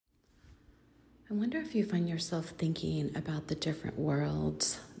I wonder if you find yourself thinking about the different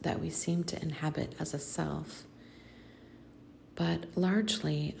worlds that we seem to inhabit as a self, but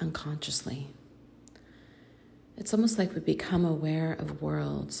largely unconsciously. It's almost like we become aware of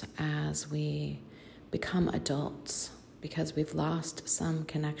worlds as we become adults because we've lost some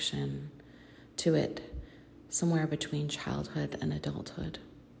connection to it somewhere between childhood and adulthood.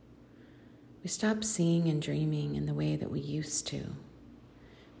 We stop seeing and dreaming in the way that we used to,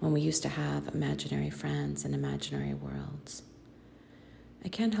 when we used to have imaginary friends and imaginary worlds. I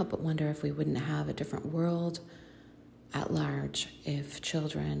can't help but wonder if we wouldn't have a different world at large if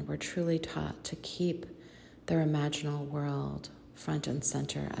children were truly taught to keep their imaginal world front and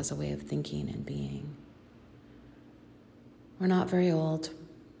center as a way of thinking and being. We're not very old,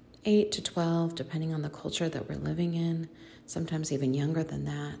 8 to 12, depending on the culture that we're living in, sometimes even younger than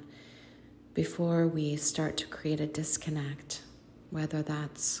that, before we start to create a disconnect, whether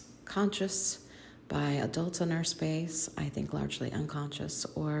that's conscious by adults in our space, I think largely unconscious,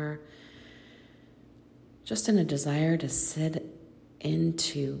 or just in a desire to sit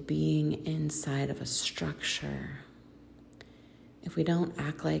into being inside of a structure. If we don't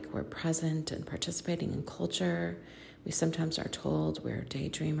act like we're present and participating in culture, we sometimes are told we're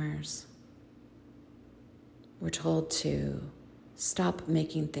daydreamers. We're told to stop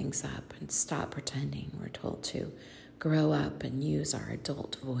making things up and stop pretending. We're told to grow up and use our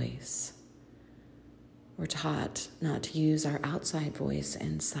adult voice. We're taught not to use our outside voice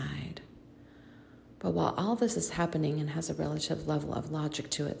inside. But while all this is happening and has a relative level of logic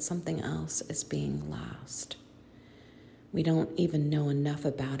to it, something else is being lost. We don't even know enough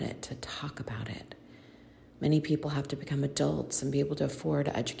about it to talk about it. Many people have to become adults and be able to afford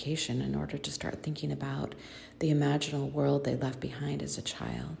education in order to start thinking about the imaginal world they left behind as a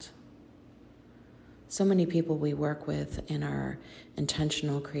child. So many people we work with in our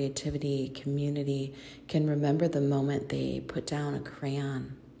intentional creativity community can remember the moment they put down a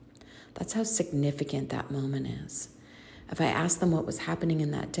crayon. That's how significant that moment is. If I ask them what was happening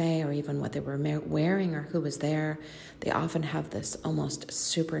in that day or even what they were wearing or who was there, they often have this almost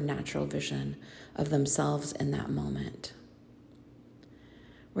supernatural vision of themselves in that moment.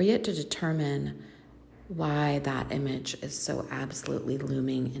 We're yet to determine why that image is so absolutely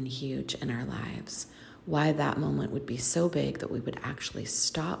looming and huge in our lives, why that moment would be so big that we would actually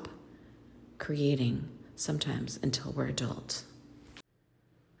stop creating sometimes until we're adults.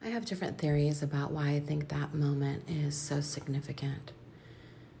 I have different theories about why I think that moment is so significant.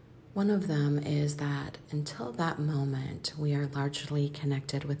 One of them is that until that moment, we are largely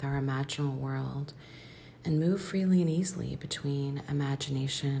connected with our imaginal world and move freely and easily between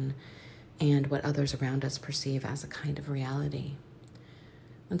imagination and what others around us perceive as a kind of reality.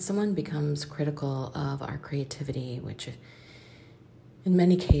 When someone becomes critical of our creativity, which in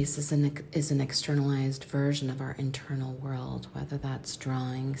many cases is an externalized version of our internal world, whether that's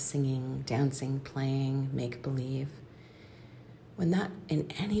drawing, singing, dancing, playing, make-believe. When that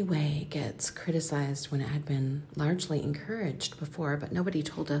in any way gets criticized when it had been largely encouraged before, but nobody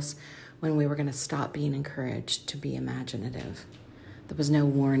told us when we were going to stop being encouraged to be imaginative. There was no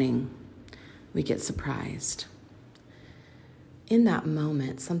warning. We get surprised. In that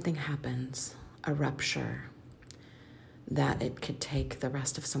moment, something happens, a rupture, that it could take the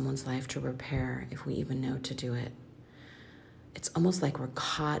rest of someone's life to repair if we even know to do it. It's almost like we're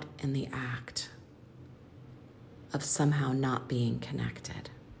caught in the act of somehow not being connected.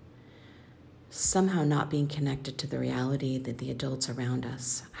 Somehow not being connected to the reality that the adults around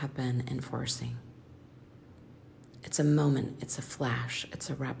us have been enforcing. It's a moment, it's a flash, it's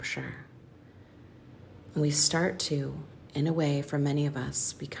a rupture. And we start to, in a way, for many of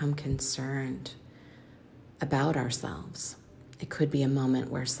us, become concerned about ourselves. It could be a moment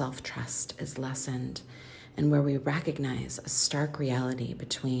where self-trust is lessened and where we recognize a stark reality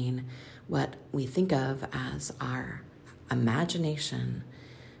between what we think of as our imagination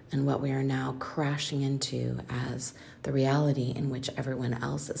and what we are now crashing into as the reality in which everyone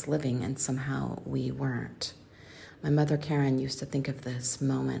else is living and somehow we weren't. My mother, Karen, used to think of this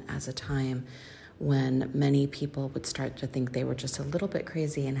moment as a time when many people would start to think they were just a little bit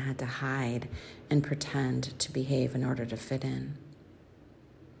crazy and had to hide and pretend to behave in order to fit in.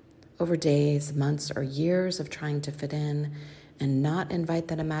 Over days, months, or years of trying to fit in and not invite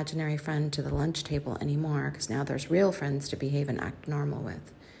that imaginary friend to the lunch table anymore, because now there's real friends to behave and act normal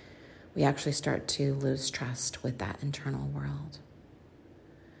with, we actually start to lose trust with that internal world.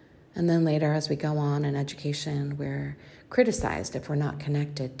 And then later, as we go on in education, we're criticized if we're not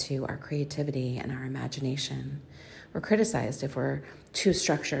connected to our creativity and our imagination. We're criticized if we're too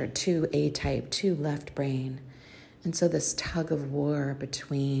structured, too A-type, too left brain. And so this tug of war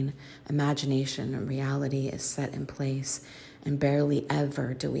between imagination and reality is set in place, and barely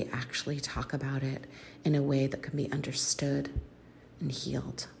ever do we actually talk about it in a way that can be understood and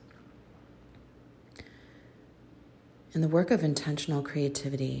healed. In the work of intentional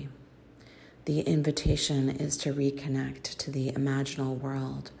creativity, the invitation is to reconnect to the imaginal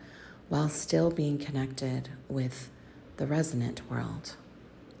world while still being connected with the resonant world.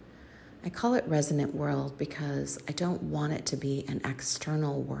 I call it resonant world because I don't want it to be an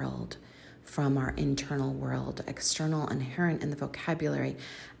external world from our internal world. External, inherent in the vocabulary,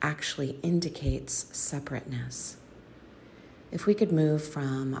 actually indicates separateness. If we could move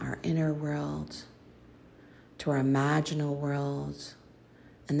from our inner world to our imaginal world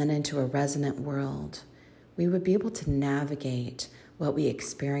and then into a resonant world, we would be able to navigate what we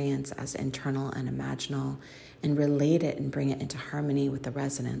experience as internal and imaginal and relate it and bring it into harmony with the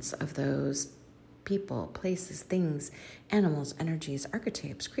resonance of those people, places, things, animals, energies,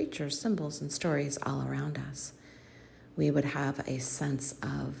 archetypes, creatures, symbols, and stories all around us. We would have a sense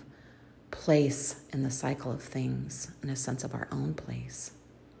of place in the cycle of things and a sense of our own place.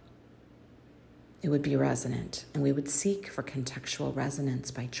 It would be resonant, and we would seek for contextual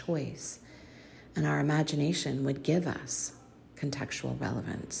resonance by choice, and our imagination would give us contextual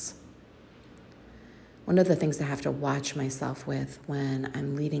relevance. One of the things I have to watch myself with when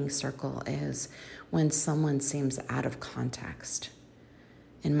I'm leading circle is when someone seems out of context.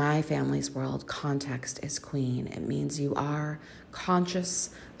 In my family's world, context is queen. It means you are conscious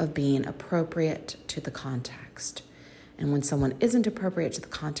of being appropriate to the context. And when someone isn't appropriate to the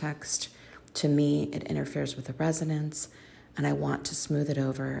context, to me, it interferes with the resonance, and I want to smooth it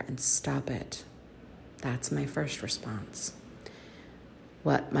over and stop it. That's my first response.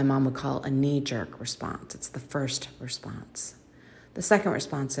 What my mom would call a knee-jerk response. It's the first response. The second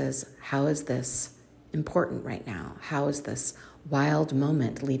response is, how is this important right now? How is this wild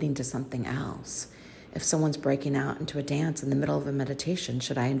moment leading to something else? If someone's breaking out into a dance in the middle of a meditation,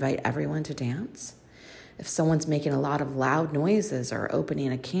 should I invite everyone to dance? If someone's making a lot of loud noises or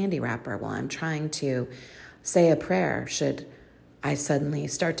opening a candy wrapper while I'm trying to say a prayer, should I suddenly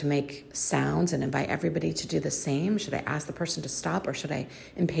start to make sounds and invite everybody to do the same? Should I ask the person to stop, or should I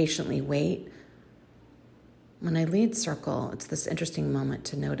impatiently wait? When I lead circle, it's this interesting moment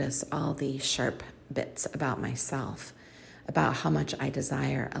to notice all the sharp bits about myself, about how much I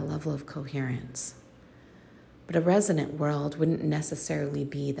desire a level of coherence. But a resonant world wouldn't necessarily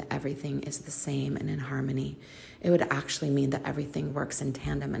be that everything is the same and in harmony. It would actually mean that everything works in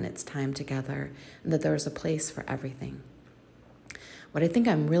tandem in its time together, and that there's a place for everything. What I think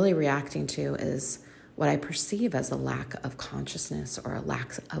I'm really reacting to is what I perceive as a lack of consciousness or a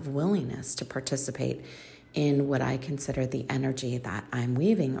lack of willingness to participate in what I consider the energy that I'm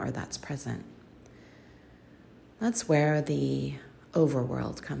weaving or that's present. That's where the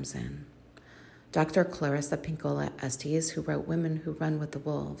overworld comes in. Dr. Clarissa Pinkola Estes, who wrote Women Who Run with the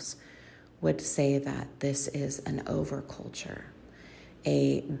Wolves, would say that this is an overculture,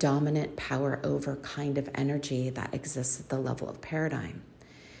 a dominant power over kind of energy that exists at the level of paradigm.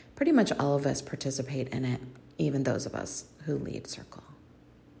 Pretty much all of us participate in it, even those of us who lead circle.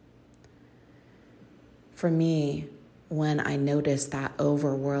 For me, when I notice that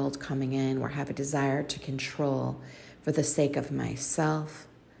overworld coming in, where I have a desire to control for the sake of myself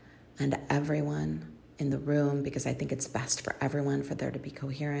and everyone in the room, because I think it's best for everyone for there to be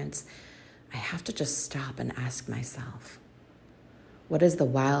coherence, I have to just stop and ask myself, what is the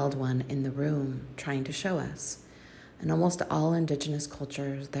wild one in the room trying to show us? In almost all indigenous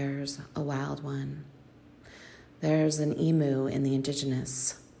cultures, there's a wild one. There's an emu in the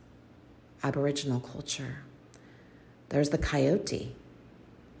indigenous Aboriginal culture. There's the coyote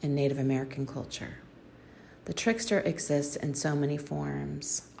in Native American culture. The trickster exists in so many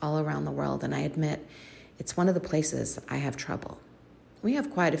forms all around the world, and I admit it's one of the places I have trouble. We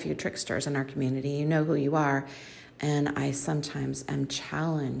have quite a few tricksters in our community. You know who you are. And I sometimes am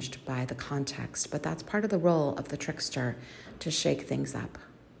challenged by the context, but that's part of the role of the trickster, to shake things up.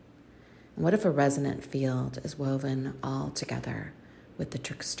 And what if a resonant field is woven all together with the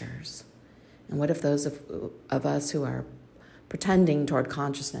tricksters? And what if those of us who are pretending toward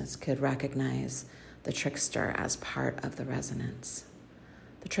consciousness could recognize the trickster as part of the resonance?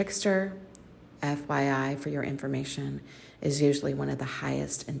 The trickster, FYI, for your information, is usually one of the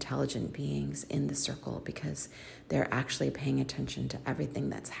highest intelligent beings in the circle, because they're actually paying attention to everything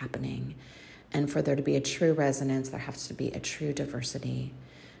that's happening. And for there to be a true resonance, there has to be a true diversity.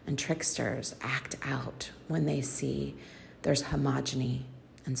 And tricksters act out when they see there's homogeny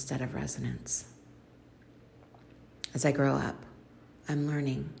instead of resonance. As I grow up, I'm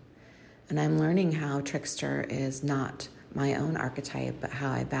learning. And I'm learning how trickster is not my own archetype, but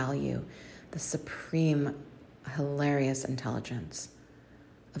how I value the supreme, hilarious intelligence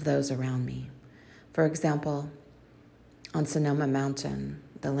of those around me. For example, on Sonoma Mountain,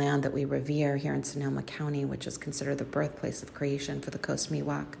 the land that we revere here in Sonoma County, which is considered the birthplace of creation for the Coast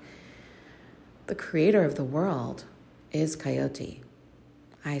Miwok, the creator of the world is Coyote.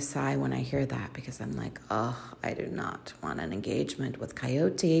 I sigh when I hear that because I'm like, oh, I do not want an engagement with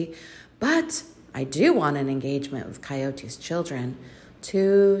Coyote, but I do want an engagement with Coyote's children,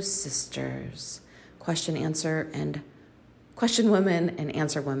 2 sisters, question women and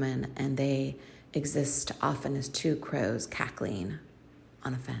answer women, and they exist often as 2 crows cackling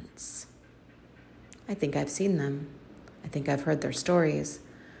on a fence. I think I've seen them. I think I've heard their stories.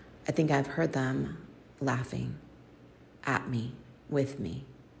 I think I've heard them laughing at me, with me,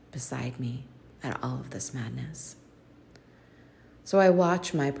 beside me, at all of this madness. So I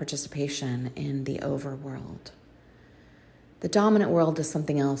watch my participation in the overworld. The dominant world is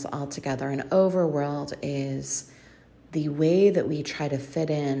something else altogether. An overworld is the way that we try to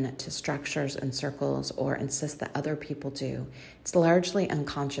fit in to structures and circles or insist that other people do. It's largely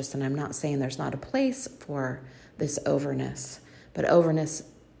unconscious, and I'm not saying there's not a place for this overness, but overness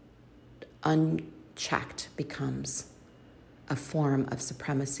unchecked becomes a form of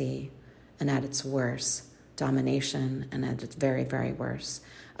supremacy, and at its worst, domination, and at its very, very worst,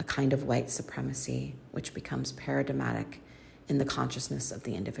 a kind of white supremacy, which becomes paradigmatic in the consciousness of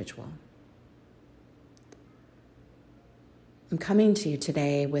the individual. I'm coming to you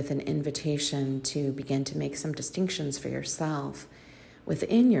today with an invitation to begin to make some distinctions for yourself,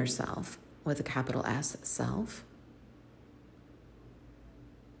 within yourself, with a capital S, self.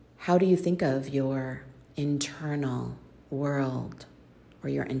 How do you think of your internal world or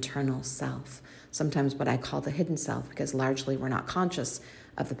your internal self? Sometimes what I call the hidden self, because largely we're not conscious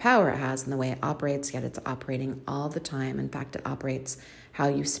of the power it has and the way it operates, yet it's operating all the time. In fact, it operates how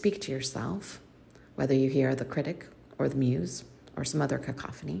you speak to yourself, whether you hear the critic or the muse or some other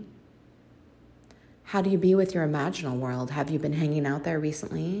cacophony. How do you be with your imaginal world? Have you been hanging out there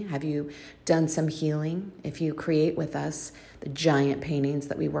recently? Have you done some healing? If you create with us the giant paintings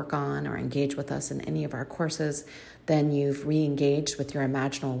that we work on or engage with us in any of our courses, then you've re-engaged with your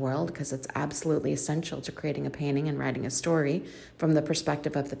imaginal world, because it's absolutely essential to creating a painting and writing a story from the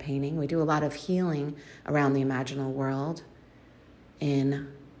perspective of the painting. We do a lot of healing around the imaginal world in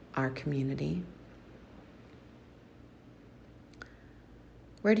our community.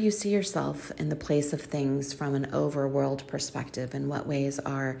 Where do you see yourself in the place of things from an overworld perspective? In what ways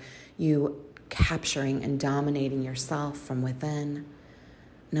are you capturing and dominating yourself from within?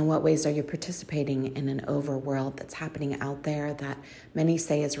 And in what ways are you participating in an overworld that's happening out there that many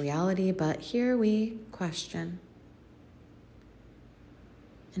say is reality, but here we question?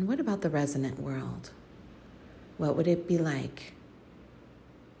 And what about the resonant world? What would it be like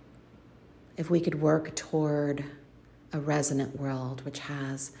if we could work toward a resonant world which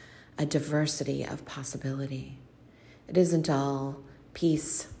has a diversity of possibility? It isn't all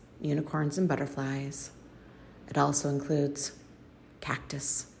peace, unicorns, and butterflies. It also includes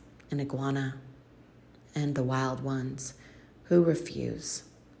cactus and iguana and the wild ones who refuse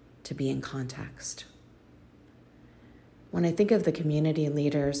to be in context. When I think of the community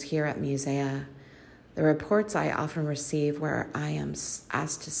leaders here at Musea, the reports I often receive where I am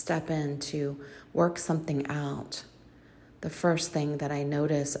asked to step in to work something out, the first thing that I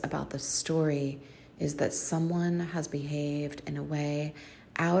notice about the story is that someone has behaved in a way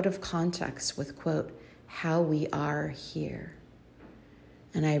out of context with, quote, how we are here.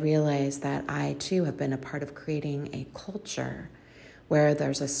 And I realize that I, too, have been a part of creating a culture where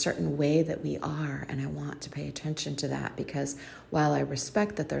there's a certain way that we are, and I want to pay attention to that, because while I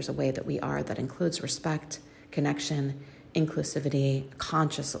respect that there's a way that we are that includes respect, connection, inclusivity,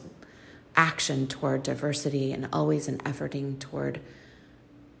 conscious action toward diversity, and always an efforting toward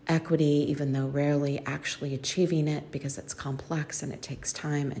equity, even though rarely actually achieving it because it's complex and it takes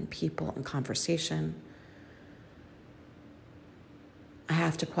time and people and conversation, I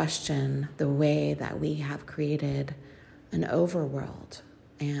have to question the way that we have created an overworld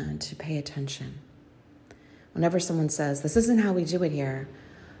and to pay attention. Whenever someone says, this isn't how we do it here,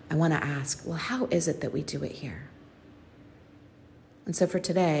 I want to ask, well, how is it that we do it here? And so for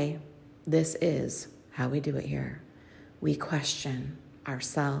today, this is how we do it here. We question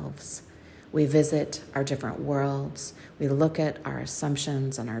ourselves. We visit our different worlds. We look at our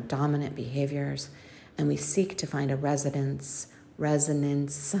assumptions and our dominant behaviors, and we seek to find a resonance,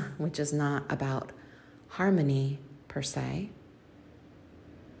 which is not about harmony per se,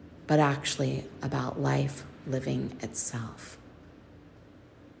 but actually about life living itself.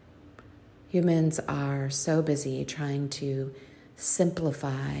 Humans are so busy trying to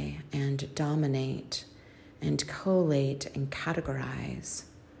simplify and dominate and collate and categorize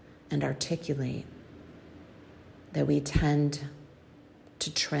and articulate that we tend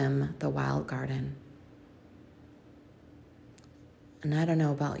to trim the wild garden. And I don't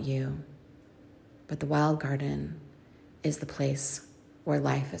know about you, but the wild garden is the place where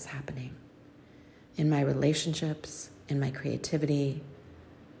life is happening. In my relationships, in my creativity,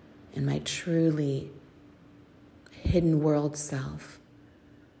 in my truly hidden world self,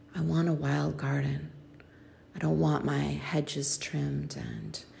 I want a wild garden. I don't want my hedges trimmed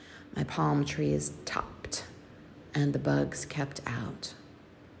and my palm trees topped and the bugs kept out.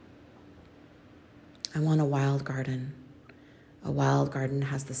 I want a wild garden. A wild garden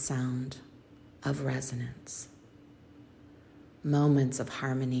has the sound of resonance. Moments of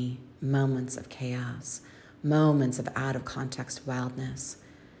harmony, moments of chaos, moments of out of context wildness,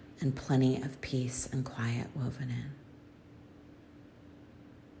 and plenty of peace and quiet woven in.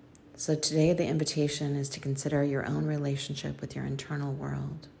 So today the invitation is to consider your own relationship with your internal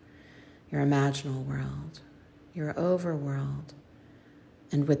world, your imaginal world, your overworld,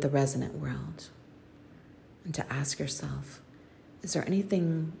 and with the resonant world. And to ask yourself, is there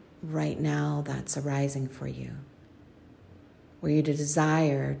anything right now that's arising for you, where you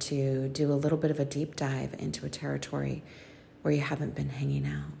desire to do a little bit of a deep dive into a territory where you haven't been hanging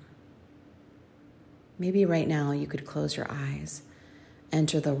out? Maybe right now you could close your eyes,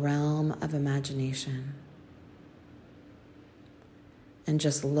 enter the realm of imagination, and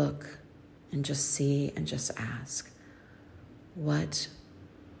just look and just see and just ask, what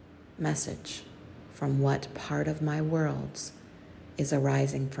message from what part of my worlds is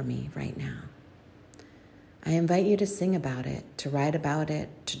arising for me right now? I invite you to sing about it, to write about it,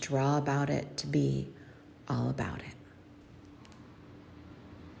 to draw about it, to be all about it.